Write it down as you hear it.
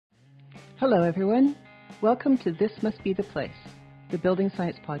Hello, everyone. Welcome to This Must Be the Place, the Building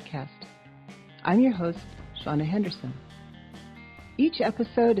Science Podcast. I'm your host, Shauna Henderson. Each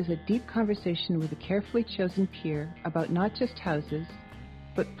episode is a deep conversation with a carefully chosen peer about not just houses,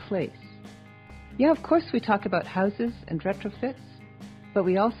 but place. Yeah, of course we talk about houses and retrofits, but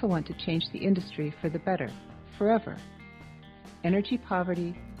we also want to change the industry for the better, forever. Energy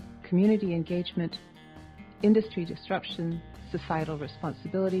poverty, community engagement, industry disruption, societal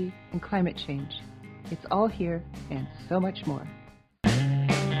responsibility, and climate change. It's all here and so much more.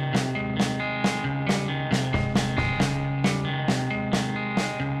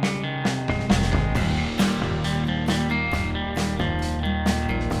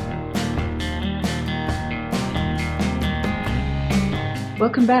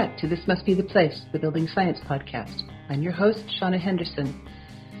 Welcome back to This Must Be the Place, the Building Science Podcast. I'm your host, Shauna Henderson.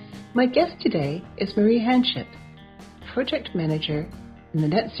 My guest today is Marie Hanship, Project Manager in the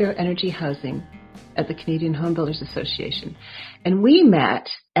Net Zero Energy Housing at the Canadian Home Builders Association. And we met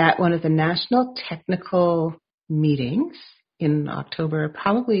at one of the national technical meetings in October,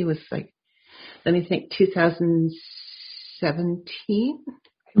 probably was 2017?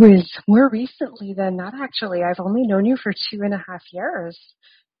 It was more recently than that, actually. I've only known you for 2.5 years.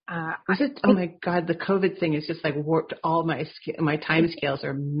 Oh my God, the COVID thing has just warped all my time scales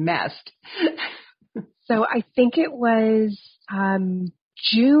are messed. So I think it was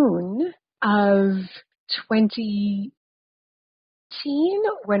June of 2018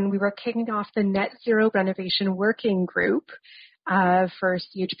 when we were kicking off the Net Zero Renovation Working Group for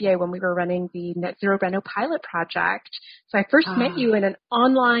CHBA when we were running the Net Zero Reno pilot project. So I first met you in an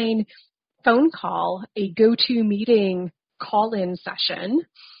online phone call, a go-to meeting call-in session,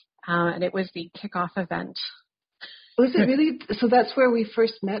 and it was the kickoff event. Was it really? So that's where we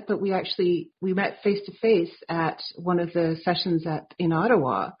first met, but we met face-to-face at one of the sessions in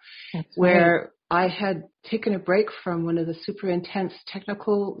Ottawa, where I had taken a break from one of the super intense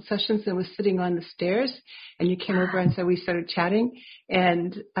technical sessions and was sitting on the stairs, and you came over and so we started chatting,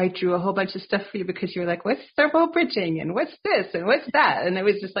 and I drew a whole bunch of stuff for you because you were like, what's thermal bridging, and what's this, and what's that? And I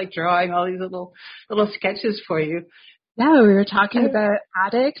was just drawing all these little sketches for you. Yeah, we were talking about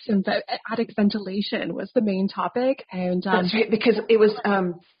attics, and attic ventilation was the main topic. And that's right, because it was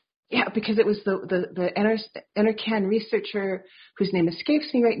the Enercan researcher whose name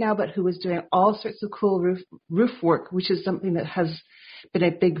escapes me right now, but who was doing all sorts of cool roof work, which is something that has been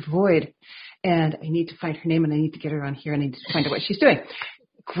a big void. And I need to find her name, and I need to get her on here, and I need to find out what she's doing.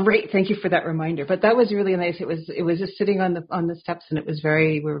 Great, thank you for that reminder. But that was really nice. It was just sitting on the steps, and we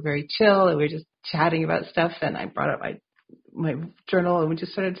were very chill, and we were just chatting about stuff. And I brought up my journal, and we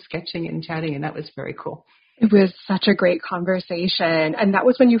just started sketching and chatting, and that was very cool. It was such a great conversation. And that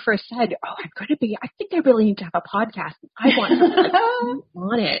was when you first said, I think I really need to have a podcast. I want to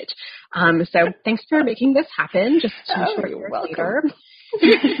on it. So thanks for making this happen just 2 short years later.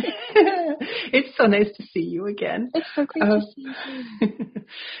 It's so nice to see you again. It's so great to see you.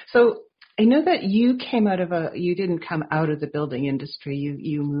 So I know that you didn't come out of the building industry.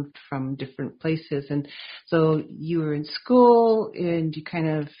 You moved from different places. And so you were in school and you kind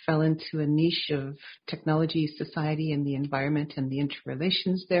of fell into a niche of technology, society, and the environment and the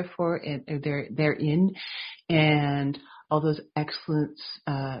interrelations therein, and all those excellent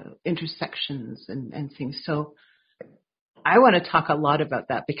intersections and things. So I want to talk a lot about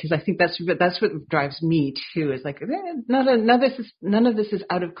that because I think that's what drives me too. Is none of this is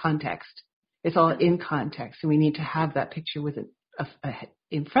out of context. It's all in context, and we need to have that picture with it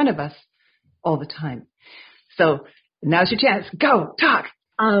in front of us all the time. So now's your chance. Go talk.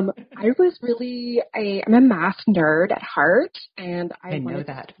 I'm a math nerd at heart, and I know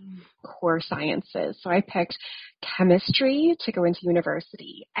that. Core sciences. So I picked chemistry to go into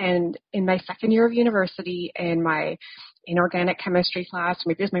university. And in my second year of university, in my inorganic chemistry class,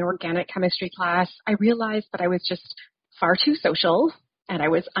 maybe it was my organic chemistry class, I realized that I was just far too social, and I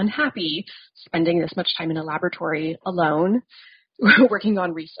was unhappy spending this much time in a laboratory alone working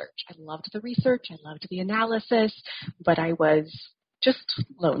on research. I loved the research. I loved the analysis, but I was just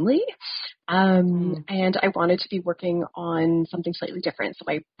lonely. And I wanted to be working on something slightly different. So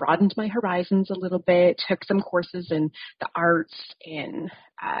I broadened my horizons a little bit, took some courses in the arts,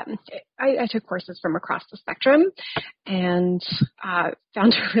 I took courses from across the spectrum, and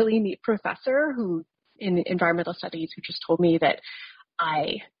found a really neat professor in environmental studies who just told me that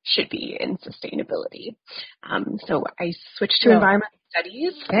I should be in sustainability. So I switched to environmental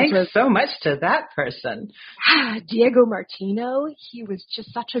studies. Thanks so much to that person. Diego Martino. He was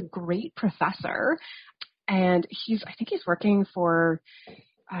just such a great professor. And I think he's working for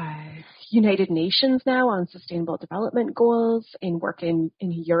United Nations now on Sustainable Development Goals in work in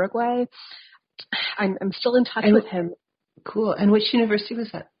Uruguay. I'm still in touch with him. Cool. And which university was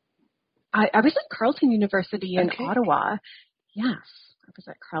that? I was at Carleton University in Ottawa. Yes, I was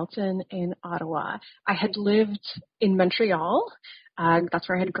at Carleton in Ottawa. I had lived in Montreal. That's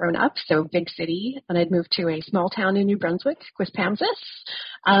where I had grown up, so big city. And I'd moved to a small town in New Brunswick, Quispamsis.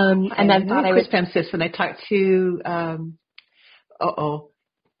 And then thought I was Quispamsis, and I talked to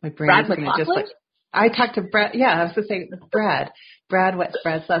my brain Brad is going to just McLaughlin? I talked to Brad. Yeah, I was going to say Brad. What's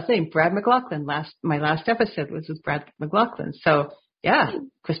Brad's last name? Brad McLaughlin. My last episode was with Brad McLaughlin. So yeah,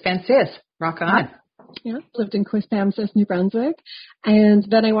 Quispamsis, rock on. Yeah, lived in Quispamsis, New Brunswick. And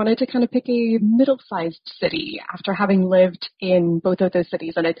then I wanted to kind of pick a middle-sized city after having lived in both of those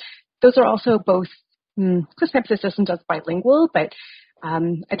cities. And those are also both, Quispamsis isn't as bilingual, but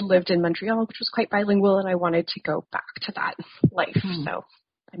I'd lived in Montreal, which was quite bilingual, and I wanted to go back to that life. So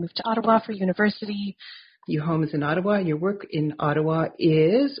I moved to Ottawa for university. Your home is in Ottawa. Your work in Ottawa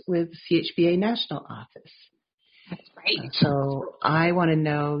is with CHBA National Office. That's right. So I want to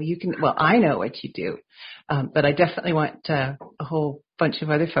know, I know what you do, but I definitely want a whole bunch of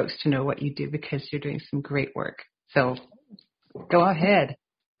other folks to know what you do because you're doing some great work. So go ahead.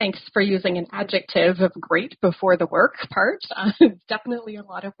 Thanks for using an adjective of great before the work part. It's definitely a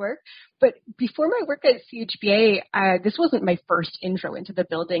lot of work. But before my work at CHBA, this wasn't my first intro into the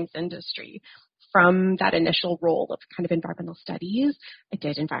buildings industry. From that initial role of kind of environmental studies, I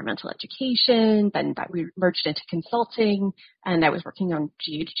did environmental education, then that we merged into consulting, and I was working on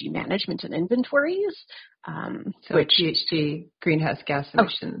GHG management and inventories. GHG, greenhouse gas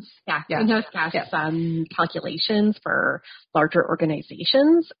emissions. Greenhouse gas calculations for larger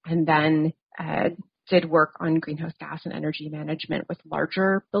organizations, and then did work on greenhouse gas and energy management with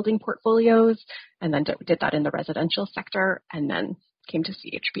larger building portfolios, and then did that in the residential sector, and then came to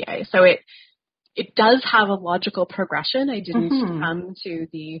CHBA. So it does have a logical progression. I didn't come to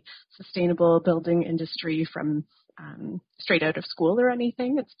the sustainable building industry from straight out of school or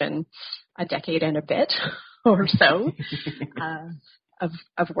anything. It's been a decade and a bit or so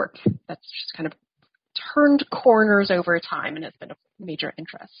of work that's just kind of turned corners over time, and it's been a major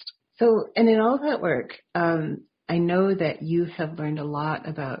interest. So, and in all that work, I know that you have learned a lot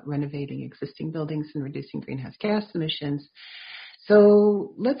about renovating existing buildings and reducing greenhouse gas emissions.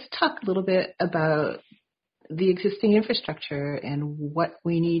 So let's talk a little bit about the existing infrastructure and what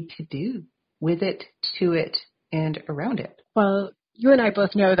we need to do with it, to it, and around it. Well, you and I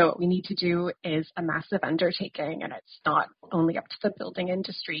both know that what we need to do is a massive undertaking, and it's not only up to the building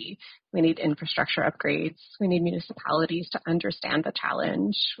industry. We need infrastructure upgrades. We need municipalities to understand the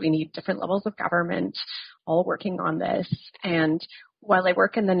challenge. We need different levels of government all working on this. And while I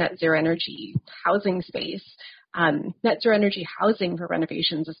work in the net zero energy housing space, net zero energy housing for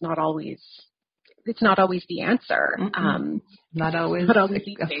renovations is not always the answer. Not always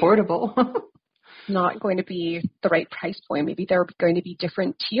affordable. Not going to be the right price point. Maybe there are going to be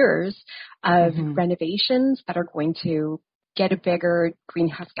different tiers of renovations that are going to get a bigger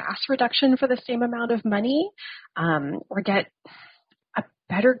greenhouse gas reduction for the same amount of money, or get a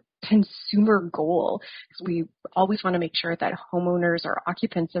better consumer goal. Because we always want to make sure that homeowners or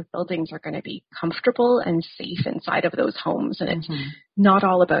occupants of buildings are going to be comfortable and safe inside of those homes. And it's not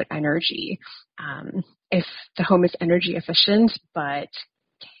all about energy. If the home is energy efficient, but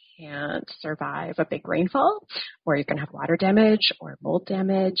can't survive a big rainfall, or you can have water damage or mold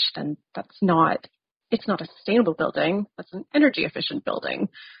damage, then it's not a sustainable building. That's an energy efficient building.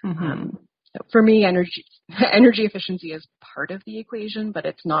 So for me, energy efficiency is part of the equation, but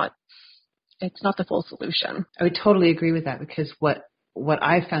it's not the full solution. I would totally agree with that, because what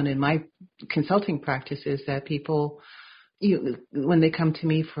I found in my consulting practice is that people, when they come to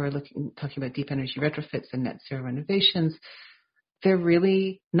me for talking about deep energy retrofits and net zero renovations, they're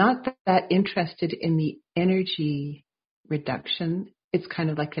really not that interested in the energy reduction. It's kind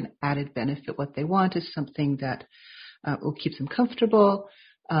of like an added benefit. What they want is something that will keep them comfortable,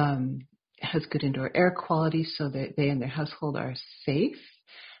 has good indoor air quality so that they and their household are safe.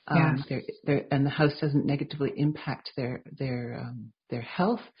 And the house doesn't negatively impact their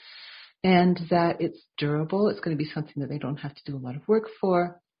health, and that it's durable. It's going to be something that they don't have to do a lot of work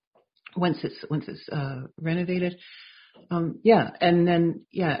for once it's renovated.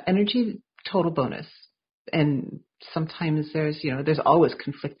 Energy total bonus. And sometimes there's always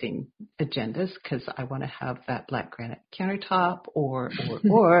conflicting agendas, because I want to have that black granite countertop or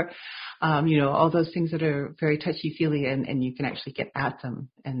all those things that are very touchy-feely and you can actually get at them,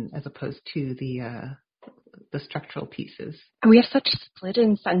 and as opposed to the structural pieces. And we have such split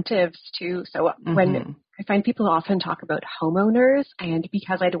incentives too. So when I find people often talk about homeowners, and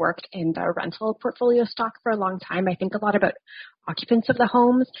because I'd worked in the rental portfolio stock for a long time, I think a lot about occupants of the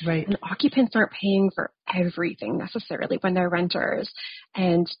homes. Right. And occupants aren't paying for everything necessarily when they're renters,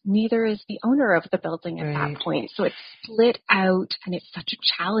 and neither is the owner of the building at Right. that point. So it's split out, and it's such a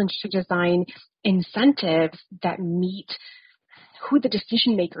challenge to design incentives that meet who the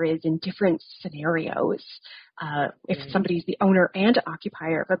decision maker is in different scenarios. If somebody's the owner and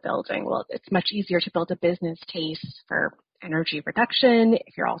occupier of a building, well, it's much easier to build a business case for energy reduction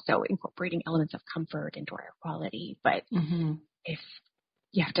if you're also incorporating elements of comfort and air quality. But if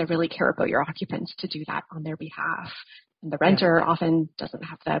you have to really care about your occupants to do that on their behalf, and the renter often doesn't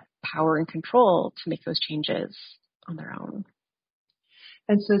have the power and control to make those changes on their own.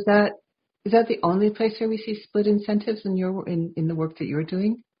 And so is that the only place where we see split incentives in your in the work that you're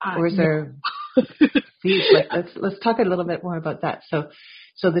doing, or is there? Let's talk a little bit more about that.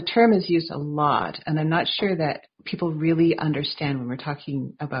 So the term is used a lot, and I'm not sure that people really understand when we're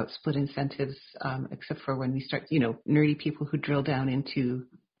talking about split incentives, except for when we start, nerdy people who drill down into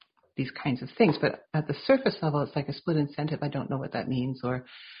these kinds of things. But at the surface level, it's like a split incentive. I don't know what that means, or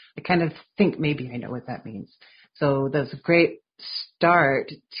I kind of think maybe I know what that means. So that's a great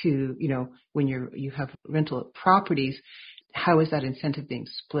start to, when you have rental properties, how is that incentive being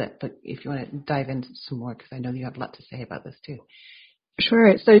split? But if you want to dive into some more, because I know you have a lot to say about this too.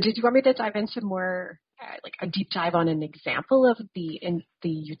 Sure. So did you want me to dive into more, like a deep dive on an example of the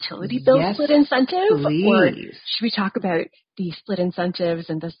utility bill split incentive? Please. Or should we talk about the split incentives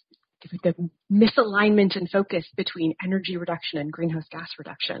and the misalignment and focus between energy reduction and greenhouse gas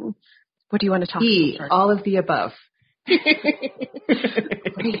reduction? What do you want to talk about? All of the above.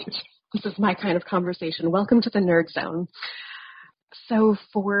 Great. This is my kind of conversation. Welcome to the Nerd Zone. So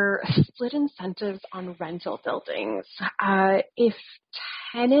for split incentives on rental buildings, if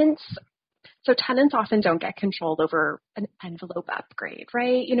tenants often don't get control over an envelope upgrade,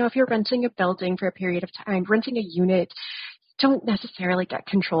 right? If you're renting a building for a period of time, renting a unit, don't necessarily get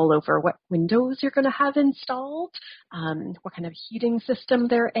control over what windows you're going to have installed, what kind of heating system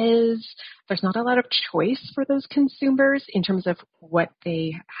there is. There's not a lot of choice for those consumers in terms of what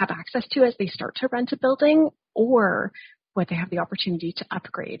they have access to as they start to rent a building or what they have the opportunity to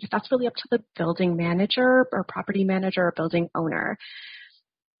upgrade. That's really up to the building manager or property manager or building owner.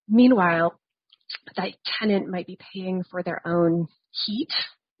 Meanwhile, that tenant might be paying for their own heat.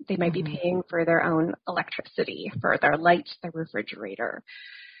 They might be paying for their own electricity, for their lights, their refrigerator,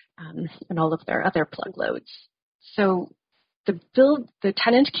 and all of their other plug loads. So the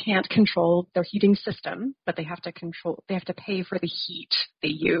tenant can't control their heating system, but they have to pay for the heat they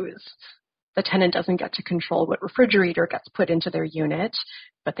use. The tenant doesn't get to control what refrigerator gets put into their unit,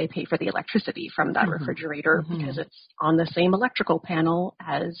 but they pay for the electricity from that refrigerator because it's on the same electrical panel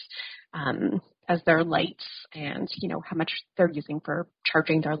as their lights and, how much they're using for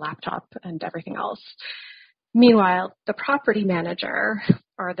charging their laptop and everything else. Meanwhile, the property manager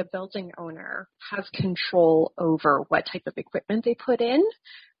or the building owner has control over what type of equipment they put in,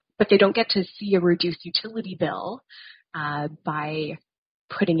 but they don't get to see a reduced utility bill by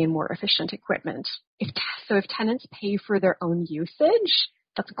putting in more efficient equipment. If tenants pay for their own usage,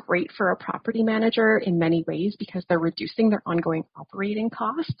 that's great for a property manager in many ways because they're reducing their ongoing operating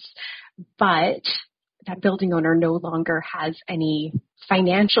costs, but that building owner no longer has any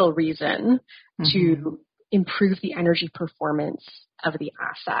financial reason to improve the energy performance of the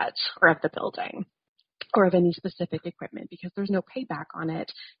asset or of the building or of any specific equipment because there's no payback on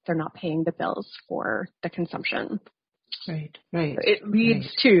it. They're not paying the bills for the consumption. Right. It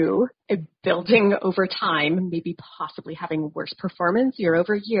leads to a building over time, maybe possibly having worse performance year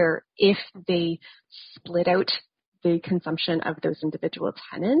over year if they split out the consumption of those individual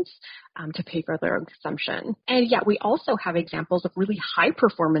tenants to pay for their own consumption. And yet we also have examples of really high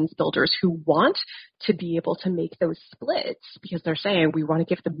performance builders who want to be able to make those splits because they're saying we want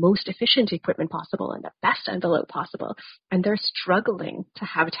to give the most efficient equipment possible and the best envelope possible. And they're struggling to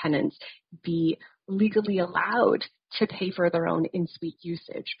have tenants be legally allowed to pay for their own in-suite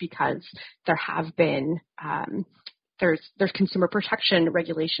usage because there have been there's consumer protection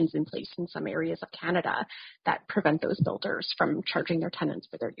regulations in place in some areas of Canada that prevent those builders from charging their tenants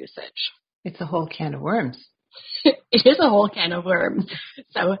for their usage. It's a whole can of worms. It is a whole can of worms.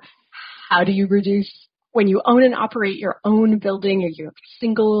 So how do you reduce when you own and operate your own building or you have a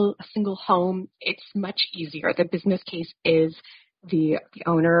single home? It's much easier. The business case is the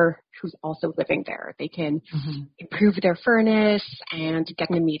owner who's also living there. They can improve their furnace and get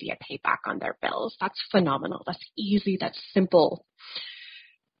an immediate payback on their bills. That's phenomenal. That's easy. That's simple.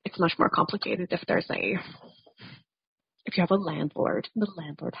 It's much more complicated if if you have a landlord, the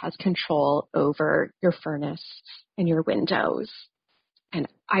landlord has control over your furnace and your windows. And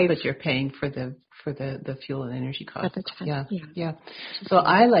but you're paying for the fuel and energy costs. Yeah. So Mm-hmm.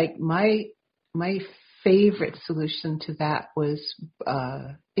 I like my favorite solution to that was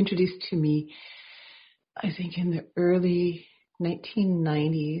introduced to me, I think, in the early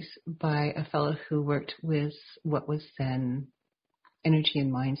 1990s by a fellow who worked with what was then Energy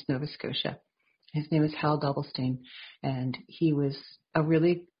and Mines Nova Scotia. His name is Hal Doublestein, and he was a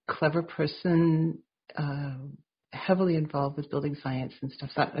really clever person, heavily involved with building science and stuff.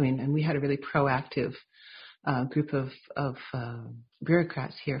 And we had a really proactive group of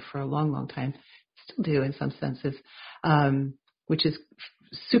bureaucrats here for a long, long time. Still do in some senses, which is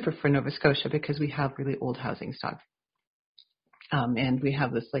super for Nova Scotia because we have really old housing stock. And we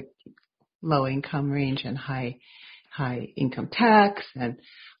have this like low income range and high income tax and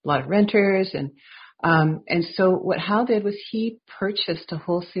a lot of renters. And so what Hal did was he purchased a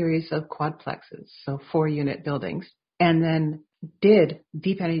whole series of quadplexes, so 4-unit buildings, and then did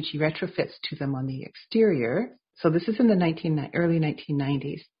deep energy retrofits to them on the exterior. So this is in the early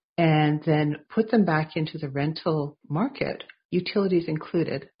 1990s. And then put them back into the rental market, utilities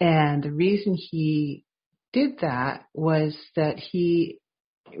included. And the reason he did that was that he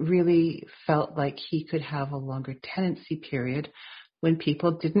really felt like he could have a longer tenancy period when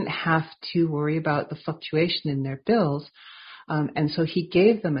people didn't have to worry about the fluctuation in their bills. And so he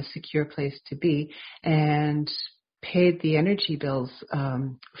gave them a secure place to be and paid the energy bills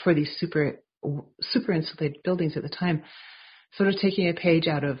for these super insulated buildings at the time, sort of taking a page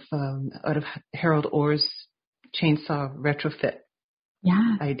out of Harold Orr's chainsaw retrofit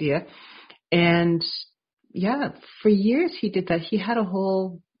idea. And for years he did that. He had a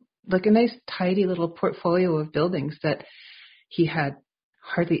whole, like a nice tidy little portfolio of buildings that he had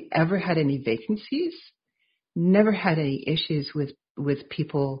hardly ever had any vacancies, never had any issues with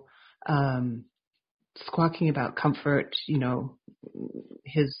people squawking about comfort. You know,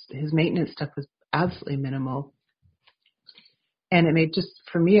 his maintenance stuff was absolutely minimal. And it made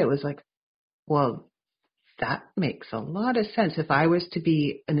for me, it was like, well, that makes a lot of sense. If I was to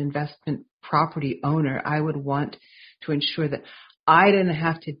be an investment property owner, I would want to ensure that I didn't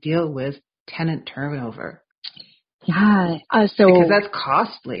have to deal with tenant turnover. Yeah. Because that's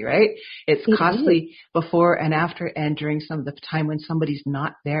costly, right? It's costly before and after and during some of the time when somebody's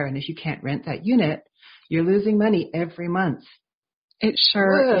not there. And if you can't rent that unit, you're losing money every month. It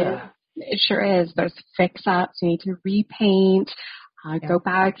sure is. It sure is. There's fix-ups. You need to repaint, go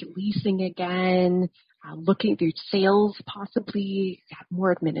back, leasing again, looking through sales, possibly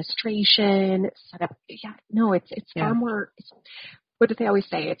more administration, set up. It's far more. What do they always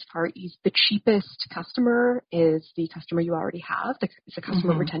say? It's far easy. The cheapest customer is the customer you already have. It's a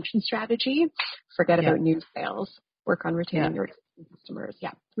customer retention strategy. Forget about new sales. Work on retaining your existing customers.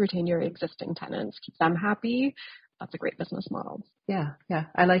 Yeah, retain your existing tenants. Keep them happy. That's a great business model. Yeah,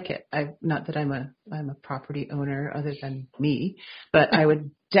 I like it. Not that I'm a property owner other than me, but I would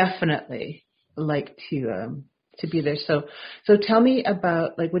definitely like to be there. So tell me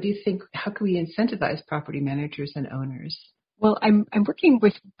about, like, what do you think? How can we incentivize property managers and owners? Well, I'm working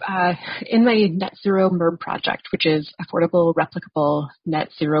with in my net zero MERB project, which is affordable, replicable net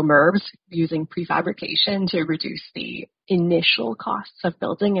zero MERBs using prefabrication to reduce the initial costs of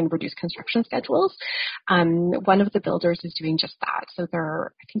building and reduce construction schedules. One of the builders is doing just that. So there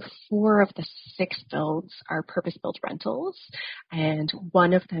are, I think, 4 of the 6 builds are purpose-built rentals, and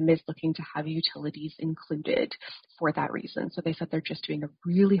one of them is looking to have utilities included for that reason. So they said they're just doing a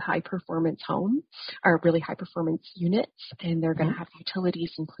really high-performance home or really high-performance units, and they're going to have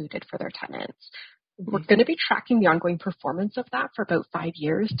utilities included for their tenants. We're going to be tracking the ongoing performance of that for about 5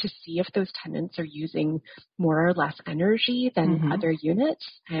 years to see if those tenants are using more or less energy than other units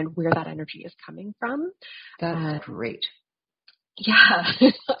and where that energy is coming from. That's great. Yeah.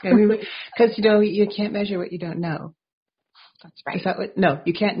 Because, you can't measure what you don't know. That's right. Is that what? No,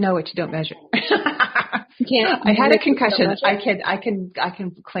 you can't know what you don't measure. You can't. I had a concussion. I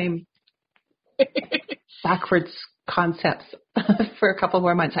can claim backwards concepts for a couple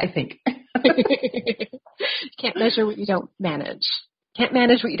more months, I think. Can't measure what you don't manage. Can't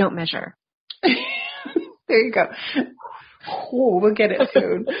manage what you don't measure. There you go. Oh, we'll get it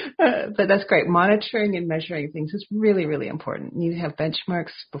soon. But that's great. Monitoring and measuring things is really, really important. You have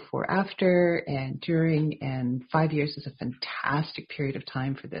benchmarks before, after, and during, and 5 years is a fantastic period of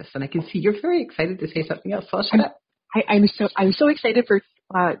time for this. And I can see you're very excited to say something else, so I'll shut up. I'm so excited for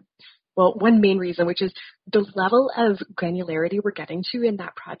well, one main reason, which is the level of granularity we're getting to in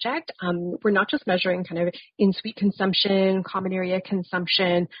that project. We're not just measuring kind of in-suite consumption, common area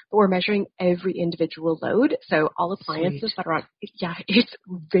consumption, but we're measuring every individual load. So all appliances that are on, it's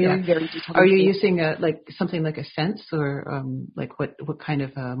very, very detailed. Are you using like something like a Sense, or like what kind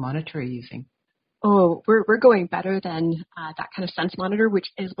of monitor are you using? Oh, we're going better than that kind of Sense monitor, which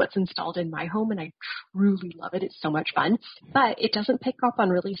is what's installed in my home, and I truly love it. It's so much fun. But it doesn't pick up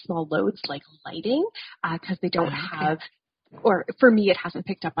on really small loads like lighting because they don't have, or for me, it hasn't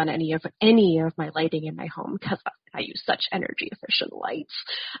picked up on any of my lighting in my home because I use such energy efficient lights.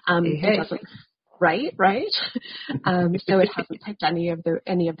 It doesn't. Right. So it hasn't picked any of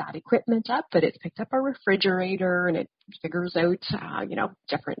that equipment up, but it's picked up our refrigerator, and it figures out,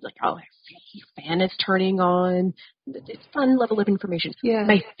 different, like, oh, fan is turning on. It's fun level of information. Yeah.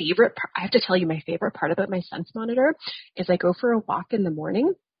 My favorite part, I have to tell you, my favorite part about my Sense monitor is I go for a walk in the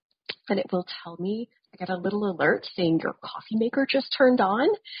morning, and it will tell me, I get a little alert saying your coffee maker just turned on.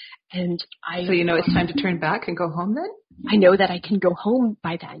 And so it's time to turn back and go home then? I know that I can go home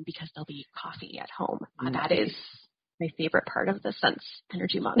by then because there'll be coffee at home. Nice. That is my favorite part of the Sense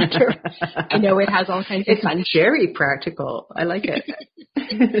energy monitor. I know it has all kinds of fun. It's very practical. I like it.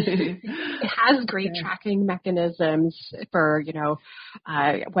 It has great tracking mechanisms for,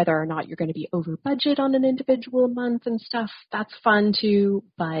 whether or not you're going to be over budget on an individual month and stuff. That's fun too.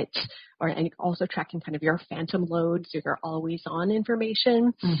 And also tracking kind of your phantom loads, your always on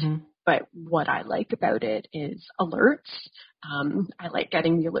information. Mm-hmm. But what I like about it is alerts. I like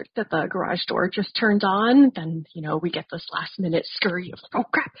getting the alert that the garage door just turned on. Then, we get this last minute scurry of like, oh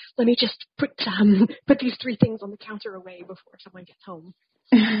crap, let me just put these 3 things on the counter away before someone gets home.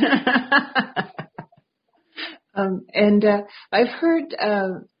 And I've heard,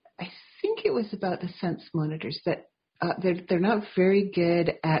 I think it was about the Sense monitors that they're not very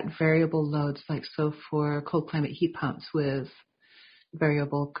good at variable loads, like so for cold climate heat pumps with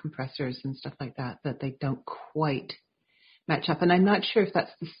variable compressors and stuff like that they don't quite match up. And I'm not sure if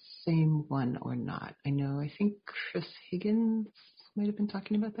that's the same one or not. I think Chris Higgins might have been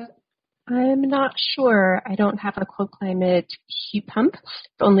talking about that. I'm not sure. I don't have a cold climate heat pump.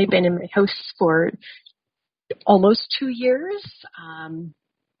 I've only been in my house for almost 2 years.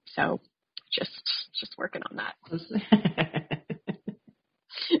 So just working on that.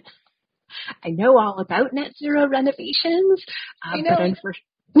 I know all about net zero renovations. I know. But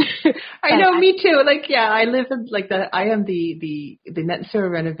unfortunately, I know, me too. I live in I am the net zero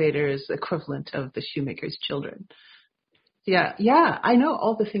renovators equivalent of the shoemaker's children. Yeah, I know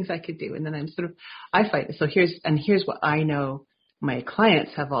all the things I could do, and then I fight. So here's what I know my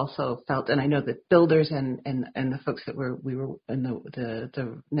clients have also felt, and I know that builders and the folks that we were in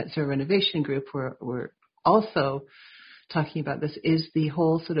the net zero renovation group were also talking about this, is the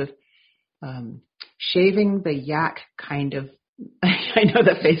whole sort of shaving the yak kind of. I know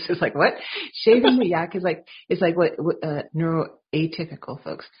the face is like, what? Shaving the yak is like what neuroatypical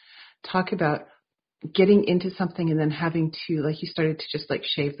folks talk about, getting into something and then having to, like, you started to just like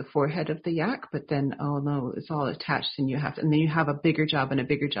shave the forehead of the yak, but then, oh no, it's all attached, and then you have a bigger job, and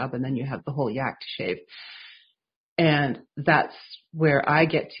then you have the whole yak to shave. And that's where I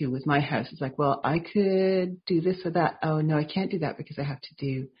get to with my house. It's like, well, I could do this or that. Oh no, I can't do that because I have to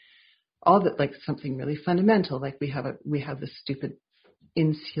do all that, like something really fundamental. Like we have the stupid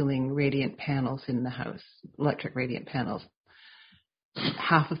in-ceiling radiant panels in the house, electric radiant panels.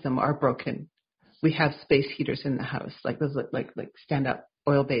 Half of them are broken. We have space heaters in the house, like those like stand-up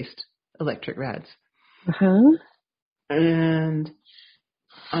oil-based electric rads. Uh-huh. And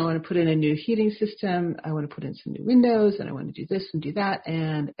I want to put in a new heating system. I want to put in some new windows, and I want to do this and do that.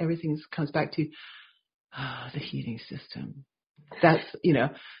 And everything comes back to the heating system. That's,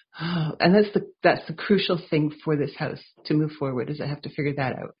 and that's the crucial thing for this house to move forward, is I have to figure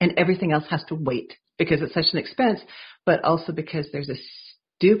that out. And everything else has to wait because it's such an expense, but also because there's a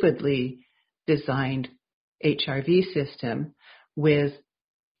stupidly designed HRV system with,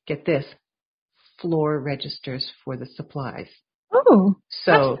 get this, floor registers for the supplies. Oh,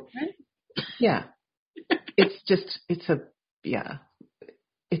 so yeah, it's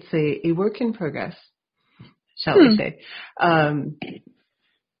a work in progress, shall we say.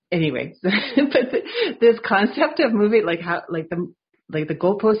 Anyway, but this concept of moving, like how, like the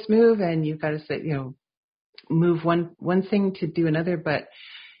goalposts move, and you've got to say, move one thing to do another, but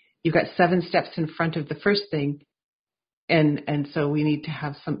you've got 7 steps in front of the first thing. And so we need to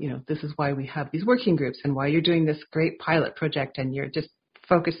have some, this is why we have these working groups and why you're doing this great pilot project, and you're just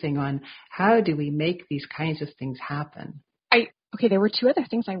focusing on how do we make these kinds of things happen. Okay, there were two other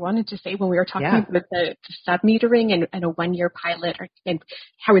things I wanted to say when we were talking Yeah. about the sub-metering and a one-year pilot, and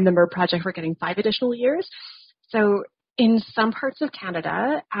how in the MERB project we're getting 5 additional years. So in some parts of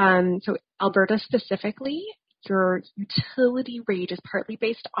Canada, so Alberta specifically, your utility rate is partly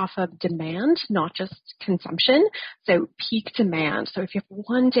based off of demand, not just consumption. So peak demand. So if you have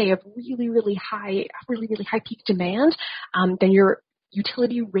one day of really high peak demand, then your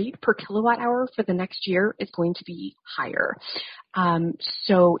utility rate per kilowatt hour for the next year is going to be higher.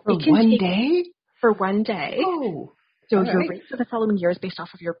 So For it can one take day? for one day. Oh, So all your right. rate for the following year is based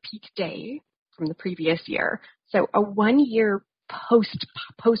off of your peak day from the previous year. So a 1 year post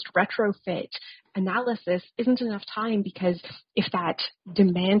retrofit analysis isn't enough time, because if that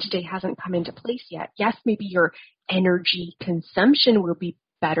demand day hasn't come into place yet, yes, maybe your energy consumption will be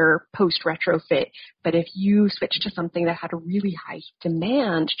better post retrofit, but if you switch to something that had a really high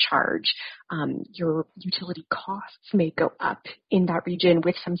demand charge, your utility costs may go up in that region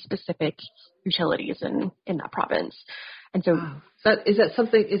with some specific utilities in that province. And so, wow. Is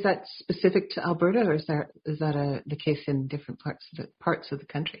that specific to Alberta, or is that the case in different parts of the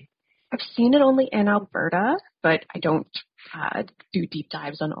country? I've seen it only in Alberta, but I don't do deep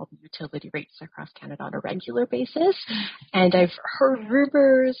dives on all the utility rates across Canada on a regular basis. And I've heard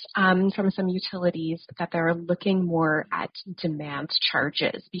rumors from some utilities that they're looking more at demand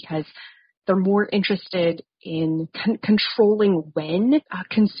charges, because they're more interested in controlling when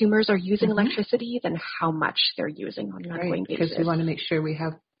consumers are using electricity than how much they're using on an ongoing basis. Because we want to make sure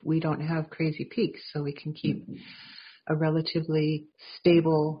we don't have crazy peaks, so we can keep a relatively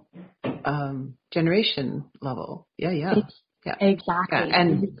stable generation level. Yeah. Exactly. Yeah.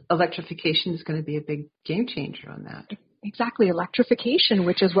 And electrification is going to be a big game changer on that. Exactly. Electrification,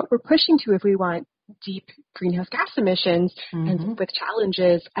 which is what we're pushing to if we want deep greenhouse gas emissions, and with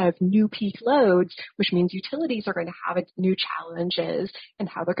challenges of new peak loads, which means utilities are going to have new challenges and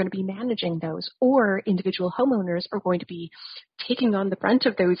how they're going to be managing those, or individual homeowners are going to be taking on the brunt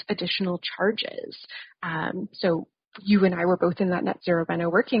of those additional charges. So you and I were both in that net zero reno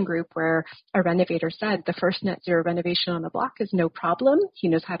working group where a renovator said the first net zero renovation on the block is no problem. He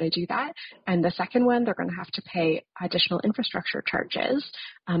knows how to do that. And the second one, they're going to have to pay additional infrastructure charges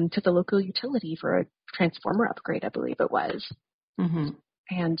to the local utility for a transformer upgrade, I believe it was.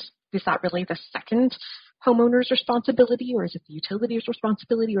 And is that really the second homeowner's responsibility, or is it the utility's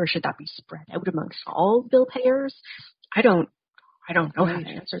responsibility, or should that be spread out amongst all bill payers? I don't know how to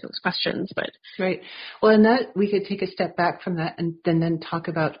answer those questions, but right. Well, and that we could take a step back from that and then talk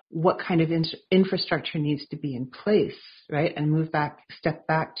about what kind of infrastructure needs to be in place, right? And step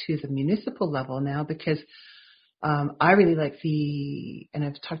back to the municipal level now, because I really like and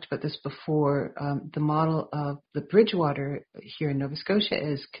I've talked about this before, the model of the Bridgewater here in Nova Scotia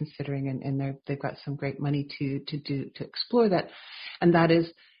is considering, and they've got some great money to explore that, and that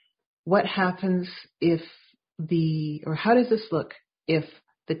is what happens how does this look if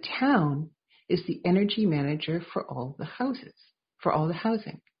the town is the energy manager for all the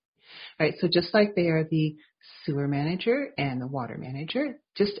housing, right? So just like they are the sewer manager and the water manager,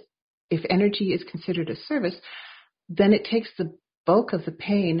 just if energy is considered a service, then it takes the bulk of the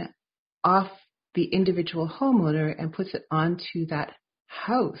pain off the individual homeowner and puts it onto that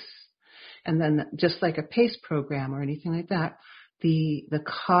house. And then just like a PACE program or anything like that, the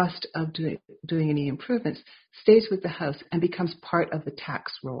cost of doing any improvements stays with the house and becomes part of the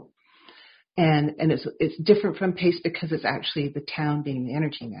tax roll. And it's different from PACE because it's actually the town being the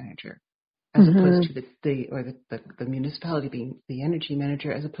energy manager, as opposed to the municipality being the energy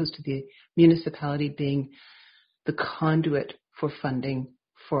manager, as opposed to the municipality being the conduit for funding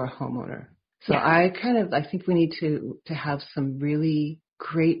for a homeowner. So I think we need to have some really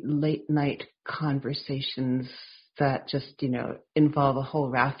great late night conversations that just, involve a whole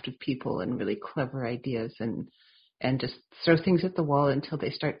raft of people and really clever ideas, and just throw things at the wall until they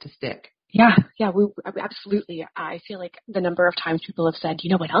start to stick. Yeah, absolutely. I feel like the number of times people have said,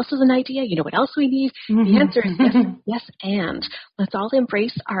 you know what else is an idea? You know what else we need? The answer is yes, and let's all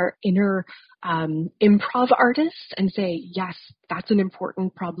embrace our inner improv artists and say, yes, that's an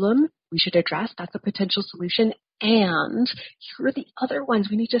important problem we should address. That's a potential solution. And here are the other ones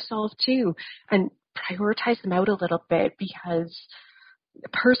we need to solve too. And prioritize them out a little bit, because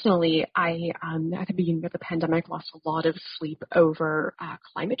personally, I, at the beginning of the pandemic, lost a lot of sleep over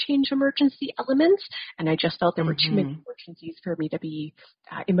climate change emergency elements, and I just felt there were too many emergencies for me to be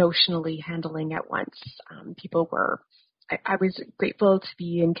emotionally handling at once. I was grateful to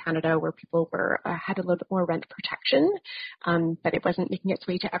be in Canada where people had a little bit more rent protection, but it wasn't making its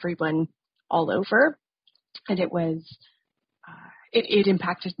way to everyone all over, and it was it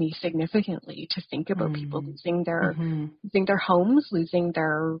impacted me significantly to think about people losing their homes, losing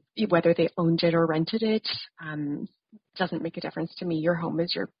their, whether they owned it or rented it. Doesn't make a difference to me. Your home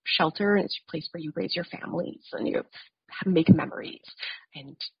is your shelter, and it's your place where you raise your families and you make memories.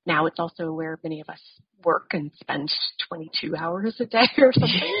 And now it's also where many of us work and spend 22 hours a day or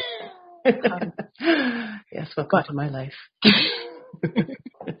something. Yes, welcome to my life.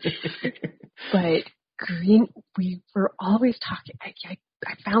 But we were always talking,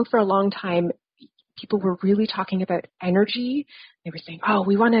 I found for a long time, people were really talking about energy. They were saying, oh,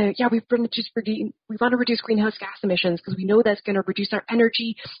 we want to reduce greenhouse gas emissions because we know that's going to reduce our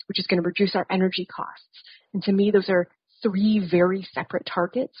energy, which is going to reduce our energy costs. And to me, those are three very separate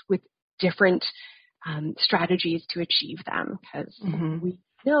targets with different strategies to achieve them, because we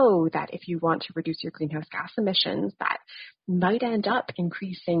know that if you want to reduce your greenhouse gas emissions, that might end up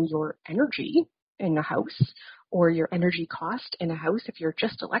increasing your energy in a house or your energy cost in a house if you're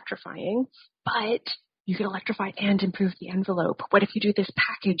just electrifying, but you can electrify and improve the envelope. What if you do this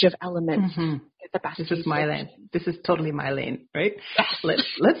package of elements? The best this is my lane. This is totally my lane, right? Yes.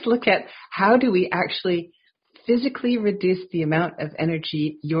 Let's look at how do we actually physically reduce the amount of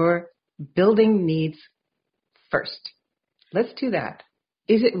energy your building needs first. Let's do that.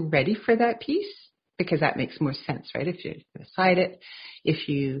 Is it ready for that piece? Because that makes more sense, right? If you're going to side it, if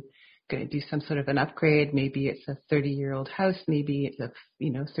you're going to do some sort of an upgrade, maybe it's a 30-year-old house, maybe it's a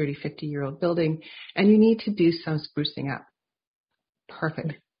 30, 50-year-old building, and you need to do some sprucing up.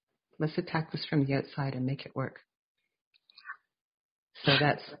 Perfect. Let's attack this from the outside and make it work. So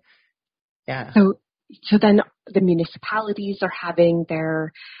that's, yeah. So then the municipalities are having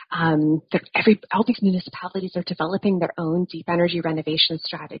all these municipalities are developing their own deep energy renovation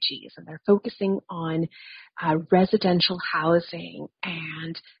strategies, and they're focusing on residential housing.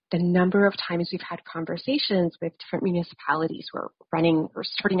 And the number of times we've had conversations with different municipalities who are running or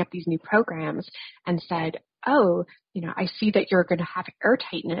starting up these new programs and said, oh, I see that you're going to have air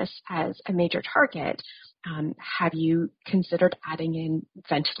tightness as a major target. Have you considered adding in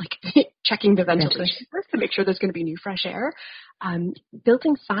checking the ventilation first to make sure there's going to be new fresh air?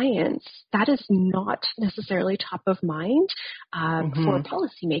 Building science, that is not necessarily top of mind for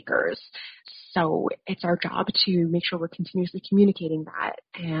policymakers. So it's our job to make sure we're continuously communicating that.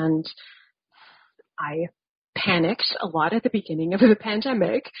 And I panicked a lot at the beginning of the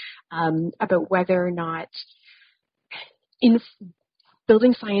pandemic about whether or not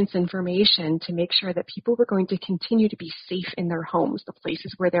building science information to make sure that people were going to continue to be safe in their homes, the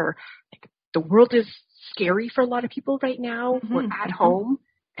places where the world is scary for a lot of people right now. We're at home,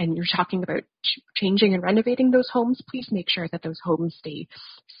 and you're talking about changing and renovating those homes. Please make sure that those homes stay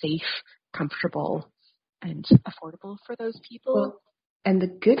safe, comfortable, and affordable for those people. Well, and the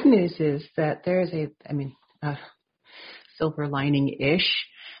good news is that there is a silver lining-ish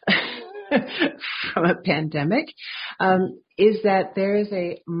from a pandemic, is that there is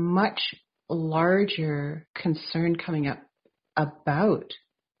a much larger concern coming up about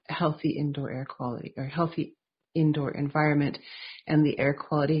healthy indoor air quality or healthy indoor environment and the air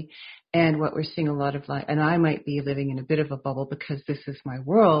quality. And what we're seeing a lot of, and I might be living in a bit of a bubble because this is my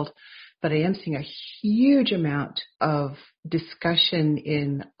world, but I am seeing a huge amount of discussion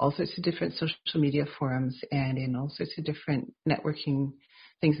in all sorts of different social media forums and in all sorts of different networking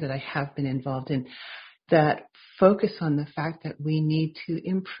things that I have been involved in that focus on the fact that we need to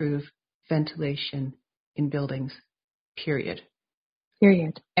improve ventilation in buildings, period.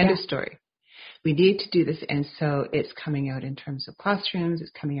 End of story. We need to do this, and so it's coming out in terms of classrooms, it's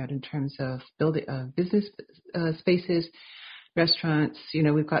coming out in terms of building business spaces, restaurants.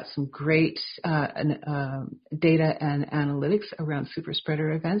 We've got some great data and analytics around super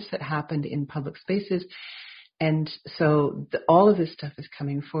spreader events that happened in public spaces. And so all of this stuff is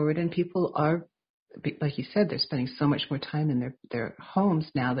coming forward, and people are, like you said, they're spending so much more time in their homes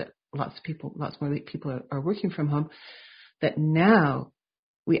now that lots more people are working from home, that now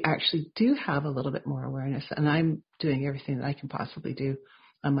we actually do have a little bit more awareness. And I'm doing everything that I can possibly do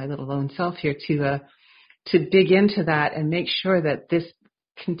on my little lone self here to dig into that and make sure that this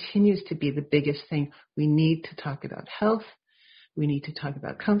continues to be the biggest thing. We need to talk about health. We need to talk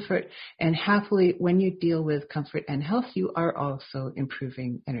about comfort, and happily, when you deal with comfort and health, you are also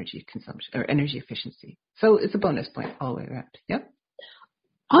improving energy consumption or energy efficiency. So it's a bonus point all the way around. Yep.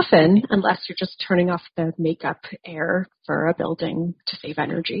 Often, unless you're just turning off the makeup air for a building to save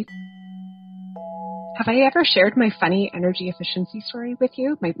energy. Have I ever shared my funny energy efficiency story with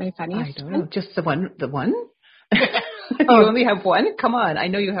you? My funniest? I don't know. Just the one? You only have one? Come on. I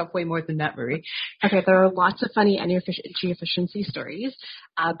know you have way more than that, Marie. Okay, there are lots of funny energy efficiency stories,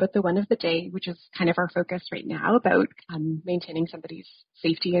 but the one of the day, which is kind of our focus right now about maintaining somebody's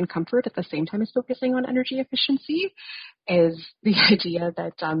safety and comfort at the same time as focusing on energy efficiency, is the idea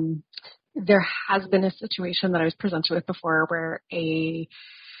that there has been a situation that I was presented with before where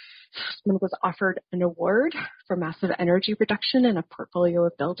someone was offered an award for massive energy reduction in a portfolio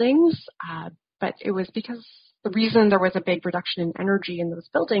of buildings, but it was because the reason there was a big reduction in energy in those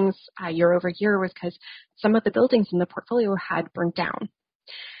buildings year over year was because some of the buildings in the portfolio had burnt down.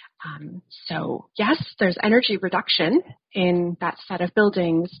 So yes, there's energy reduction in that set of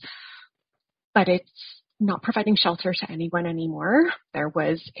buildings, but it's not providing shelter to anyone anymore. There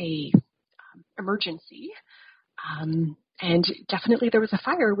was a emergency, and definitely there was a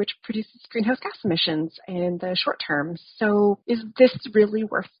fire which produces greenhouse gas emissions in the short term. So is this really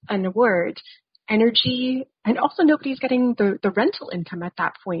worth an award? Energy, and also nobody's getting the rental income at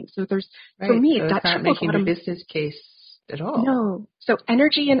that point. So there's, right. For me, so that's not making the business case at all. No. So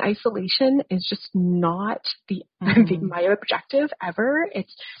energy in isolation is just not my objective ever.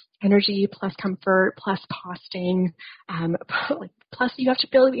 It's energy plus comfort plus costing, plus you have to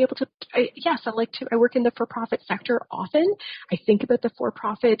be able to, I work in the for-profit sector often. I think about the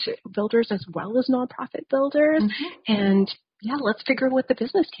for-profit builders as well as nonprofit builders. And yeah, let's figure out what the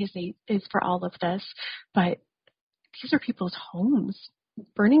business case is for all of this. But these are people's homes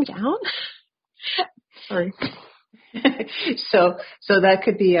burning down. Sorry. So that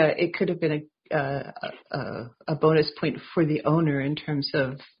could be it could have been a bonus point for the owner in terms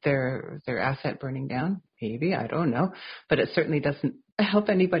of their asset burning down. Maybe, I don't know, but it certainly doesn't help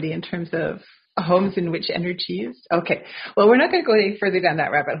anybody in terms of homes in which energy is. Okay, well, we're not going to go any further down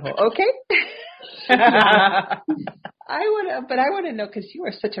that rabbit hole. Okay. I want to know, because you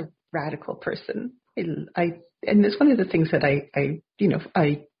are such a radical person. And it's one of the things that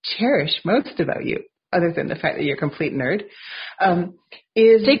I cherish most about you, other than the fact that you're a complete nerd,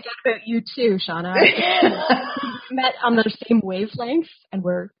 is... Take that about you too, Shauna. We met on the same wavelength, and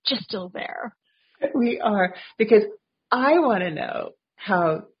we're just still there. We are, because I want to know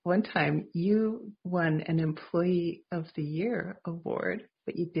how one time you won an Employee of the Year award,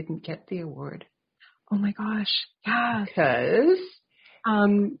 but you didn't get the award. Oh my gosh, yeah. Because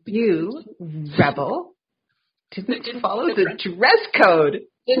you, rebel, didn't follow the dress code.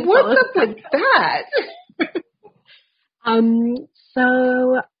 What's up with that?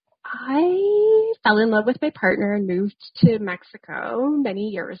 So I fell in love with my partner and moved to Mexico many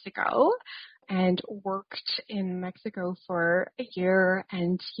years ago and worked in Mexico for a year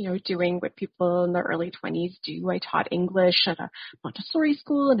and, doing what people in their early 20s do. I taught English at a Montessori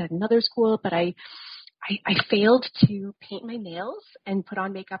school and at another school, but I failed to paint my nails and put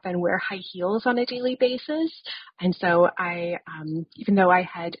on makeup and wear high heels on a daily basis. And so I, even though I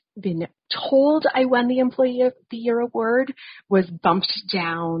had been told I won the Employee of the Year award, was bumped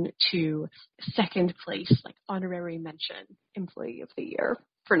down to second place, like honorary mention Employee of the Year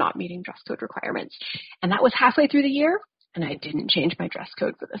for not meeting dress code requirements. And that was halfway through the year, and I didn't change my dress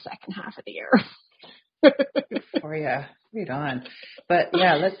code for the second half of the year. Good for you. Right on. But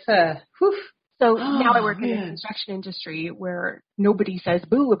yeah, let's, So now I work in the construction industry where nobody says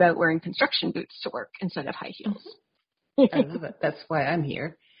boo about wearing construction boots to work instead of high heels. I love it. That's why I'm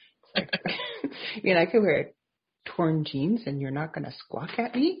here. I could wear torn jeans and you're not going to squawk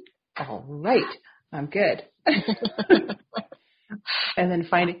at me? All right. I'm good. And then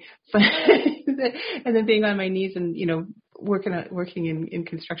and then being on my knees and, working in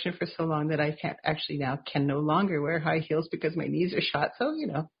construction for so long that I can no longer wear high heels because my knees are shot. So,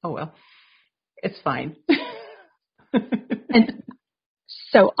 oh well. It's fine. And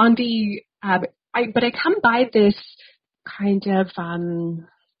so on the, but I come by this kind of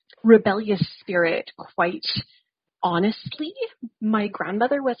rebellious spirit quite honestly. My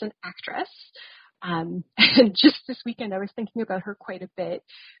grandmother was an actress. And just this weekend I was thinking about her quite a bit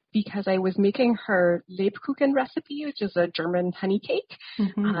because I was making her Lebkuchen recipe, which is a German honey cake.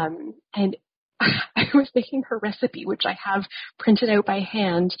 And I was making her recipe, which I have printed out by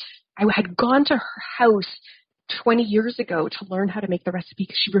hand. I had gone to her house 20 years ago to learn how to make the recipe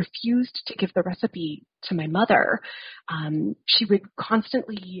because she refused to give the recipe to my mother. She would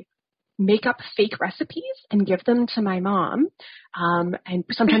constantly make up fake recipes and give them to my mom, and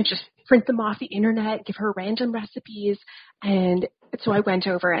sometimes just print them off the internet, give her random recipes. And so I went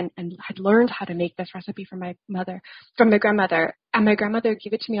over and had learned how to make this recipe from my grandmother. And my grandmother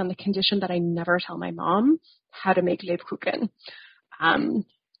gave it to me on the condition that I never tell my mom how to make Lebkuchen.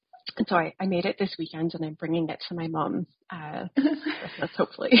 And so I made it this weekend, and I'm bringing it to my mom Christmas,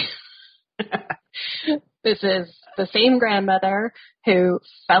 hopefully. This is the same grandmother who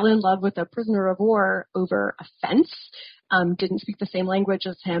fell in love with a prisoner of war over a fence, didn't speak the same language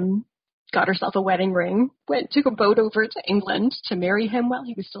as him, got herself a wedding ring, took a boat over to England to marry him while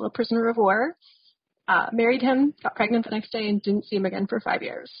he was still a prisoner of war, married him, got pregnant the next day, and didn't see him again for 5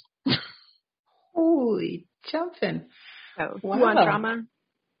 years. Holy jumping. So, wow. You want drama?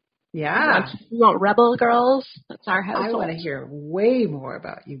 Yeah. You want rebel girls? That's our household. I want to hear way more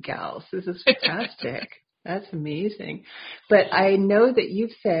about you gals. This is fantastic. That's amazing. But I know that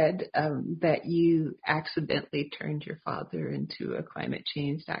you've said that you accidentally turned your father into a climate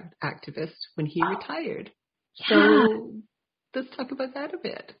change activist when he retired. Yeah. So let's talk about that a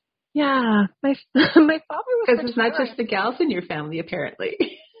bit. Yeah. My father was Because it's not just the gals in your family, apparently.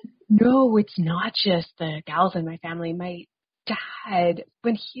 No, it's not just the gals in my family. My dad,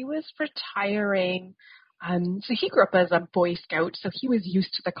 when he was retiring, so he grew up as a Boy Scout, so he was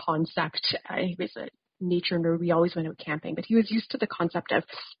used to the concept. He was a nature nerd. We always went out camping, but he was used to the concept of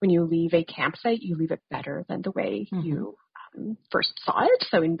when you leave a campsite, you leave it better than the way you first saw it,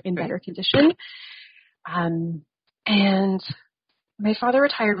 so in better condition. And my father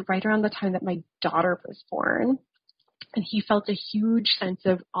retired right around the time that my daughter was born. And he felt a huge sense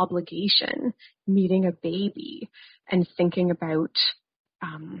of obligation meeting a baby and thinking about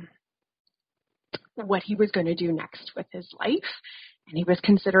what he was going to do next with his life. And he was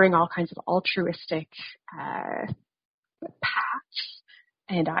considering all kinds of altruistic paths.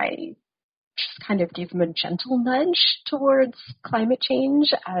 And I just kind of gave him a gentle nudge towards climate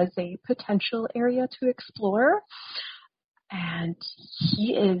change as a potential area to explore. And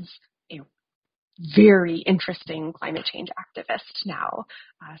he is a very interesting climate change activist now.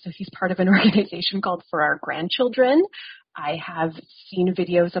 So he's part of an organization called For Our Grandchildren. I have seen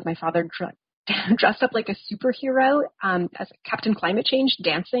videos of my father dressed up like a superhero as Captain Climate Change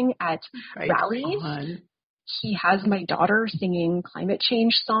dancing at rallies. On. He has my daughter singing climate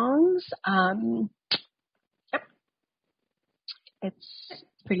change songs. Yep. It's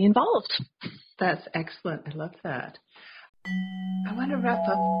pretty involved. That's excellent. I love that. I want to wrap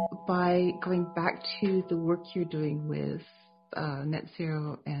up by going back to the work you're doing with Net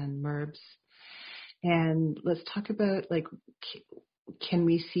Zero and MERBs. And let's talk about, like, can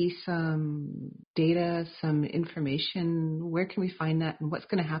we see some data, some information? Where can we find that? And what's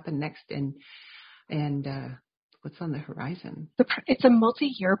going to happen next? And what's on the horizon? It's a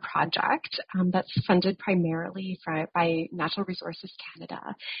multi-year project that's funded primarily by Natural Resources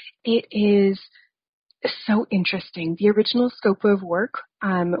Canada. It is so interesting. The original scope of work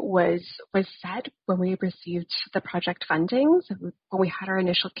was set when we received the project funding. So when we had our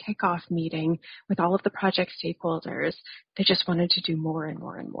initial kickoff meeting with all of the project stakeholders, they just wanted to do more and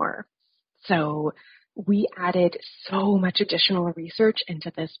more and more. So we added so much additional research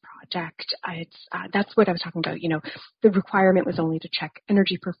into this project. That's what I was talking about. You know, the requirement was only to check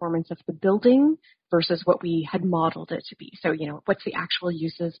energy performance of the building versus what we had modeled it to be. So, you know, what's the actual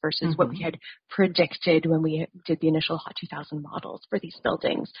uses versus what we had predicted when we did the initial HOT 2000 models for these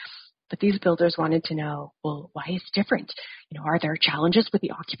buildings. But these builders wanted to know, well, why is it different? You know, are there challenges with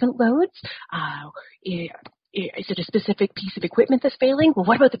the occupant loads? Is it a specific piece of equipment that's failing? Well,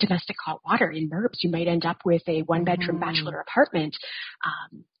 what about the domestic hot water? In MERBs, you might end up with a one-bedroom bachelor apartment.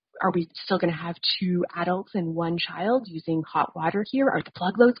 Are we still going to have 2 adults and 1 child using hot water here? Are the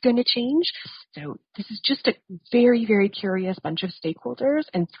plug loads going to change? So this is just a very, very curious bunch of stakeholders.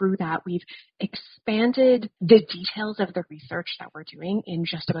 And through that, we've expanded the details of the research that we're doing in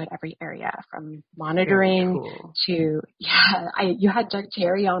just about every area, from monitoring to, you had Doug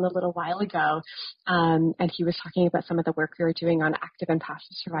Terry on a little while ago, and he was talking about some of the work we were doing on active and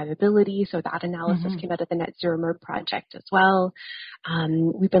passive survivability. So that analysis came out of the Net Zero MERB project as well.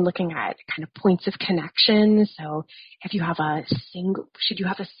 We've been looking at kind of points of connection. So if you have should you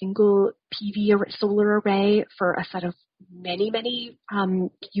have a single PV or solar array for a set of many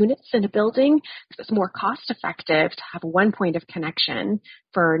units in a building? Because it's more cost effective to have one point of connection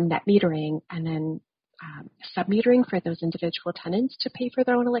for net metering and then sub-metering for those individual tenants to pay for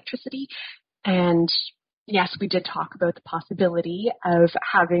their own electricity. And yes, we did talk about the possibility of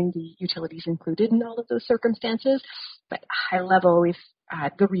having the utilities included in all of those circumstances, but high level,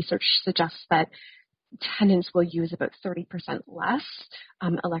 the research suggests that tenants will use about 30% less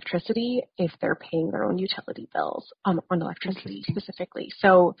electricity if they're paying their own utility bills on electricity specifically.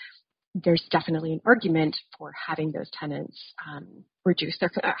 So there's definitely an argument for having those tenants reduce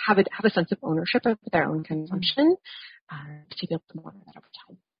have a sense of ownership of their own consumption to be able to monitor that over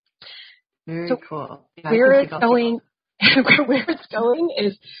time. Very cool. Where it's going, where it's going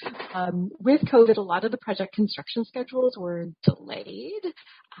is with COVID, a lot of the project construction schedules were delayed.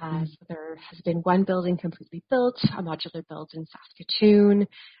 So there has been one building completely built, a modular build in Saskatoon.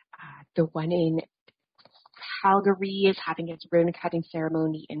 The one in Calgary is having its ribbon cutting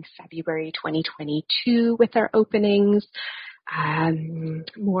ceremony in February 2022 with their openings.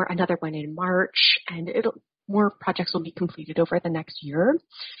 Another one in March, and more projects will be completed over the next year.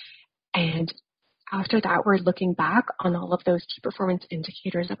 And after that, we're looking back on all of those key performance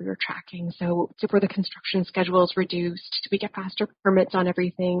indicators that we were tracking. So were the construction schedules reduced? Did we get faster permits on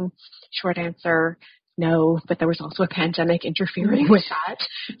everything? Short answer, no, but there was also a pandemic interfering with that.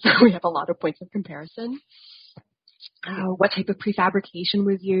 So we have a lot of points of comparison. What type of prefabrication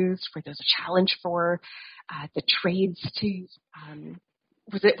was used? Was there a challenge for the trades to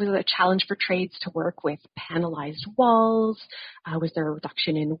was it a challenge for trades to work with panelized walls? Was there a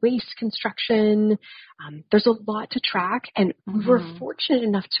reduction in waste construction? There's a lot to track, and we were fortunate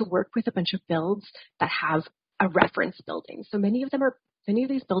enough to work with a bunch of builds that have a reference building. So many of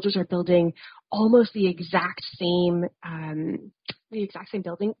these builders are building almost the exact same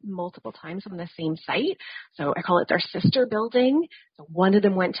building multiple times on the same site. So I call it their sister building. So one of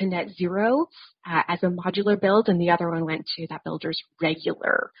them went to net zero as a modular build, and the other one went to that builder's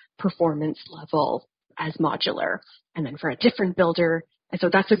regular performance level as modular. And then for a different builder, and so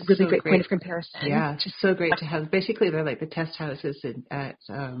that's a really great point of comparison. Yeah, just so great to have. Basically, they're like the test houses in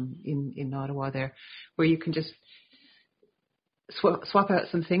Ottawa there, where you can just swap out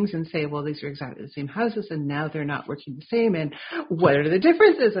some things and say, well, these are exactly the same houses, and now they're not working the same, and what are the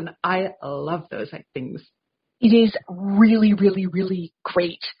differences? And I love those things. It is really, really, really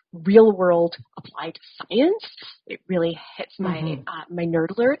great real-world applied science. It really hits my my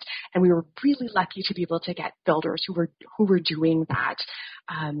nerd alert, and we were really lucky to be able to get builders who were doing that.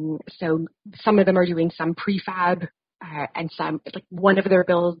 So some of them are doing some prefab. And some, like one of their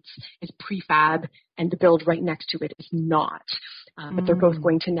builds is prefab, and the build right next to it is not. But they're both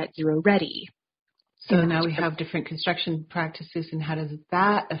going to net zero ready. So now we have different construction practices, and how does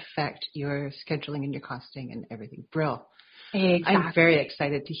that affect your scheduling and your costing and everything? Brill. Exactly. I'm very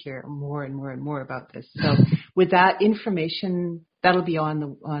excited to hear more and more and more about this. So with that information, that'll be on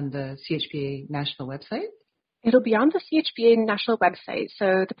the CHBA national website? It'll be on the CHBA national website.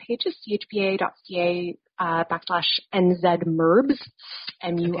 So the page is chba.ca /NZMURBS,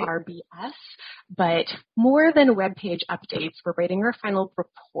 MURBS. But more than web page updates, we're writing our final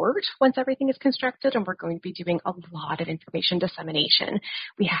report once everything is constructed, and we're going to be doing a lot of information dissemination.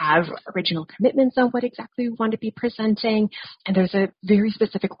 We have original commitments on what exactly we want to be presenting, and there's a very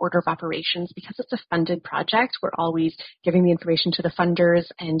specific order of operations. Because it's a funded project, we're always giving the information to the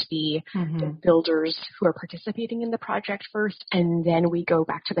funders and the builders who are participating in the project first, and then we go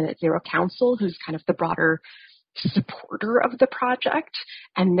back to the Net Zero Council, who's kind of the broader supporter of the project,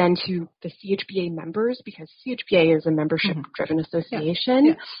 and then to the CHBA members, because CHBA is a membership-driven association.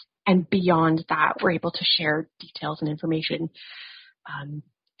 Yeah. And beyond that, we're able to share details and information.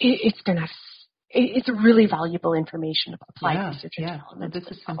 It's really valuable information of applied research and development. This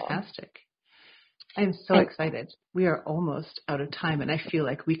is fantastic. I'm so excited. We are almost out of time, and I feel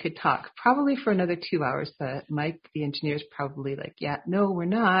like we could talk probably for another 2 hours, but Mike, the engineer, is probably like, no, we're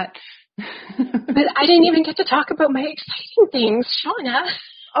not. But I didn't even get to talk about my exciting things, Shauna.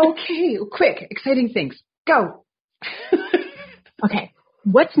 Okay, quick, exciting things. Go. Okay.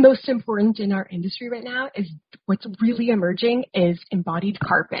 What's most important in our industry right now is what's really emerging is embodied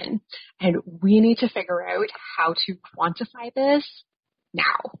carbon. And we need to figure out how to quantify this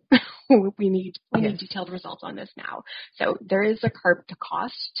now. We need detailed results on this now. So there is a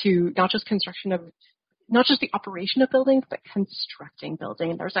cost to not just the operation of buildings, but constructing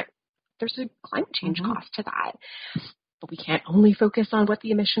buildings. There's a climate change cost to that. But we can't only focus on what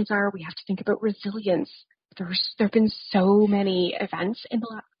the emissions are. We have to think about resilience. There have been so many events in the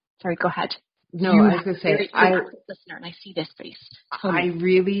last. Sorry, go ahead. No, I was going to say, listener, and I see this face. I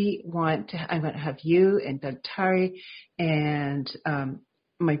really want to have you and Doug Tari and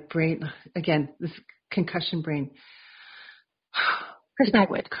my brain, again, this concussion brain. Chris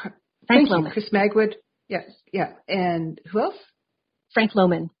Magwood. Thank you, Chris Magwood. Yes, yeah. And who else? Frank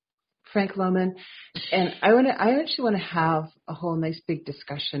Lohman. And I actually want to have a whole nice big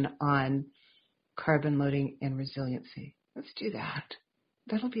discussion on carbon loading and resiliency. Let's do that.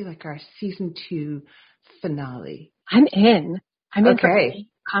 That'll be like our season 2 finale. I'm in for a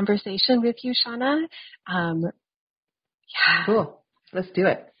conversation with you, Shauna. Cool. Let's do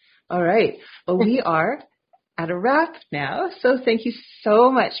it. All right. Well, we are at a wrap now. So thank you so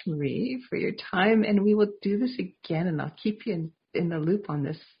much, Marie, for your time. And we will do this again, and I'll keep you in the loop on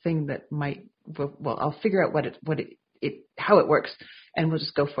this thing that might, I'll figure out what it how it works, and we'll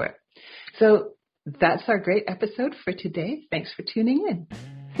just go for it. So that's our great episode for today. Thanks for tuning in.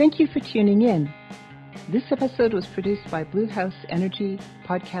 Thank you for tuning in. This episode was produced by Blue House Energy,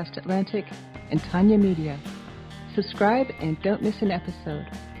 Podcast Atlantic, and Tanya Media. Subscribe and don't miss an episode.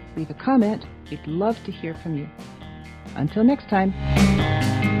 Leave a comment. We'd love to hear from you. Until next time.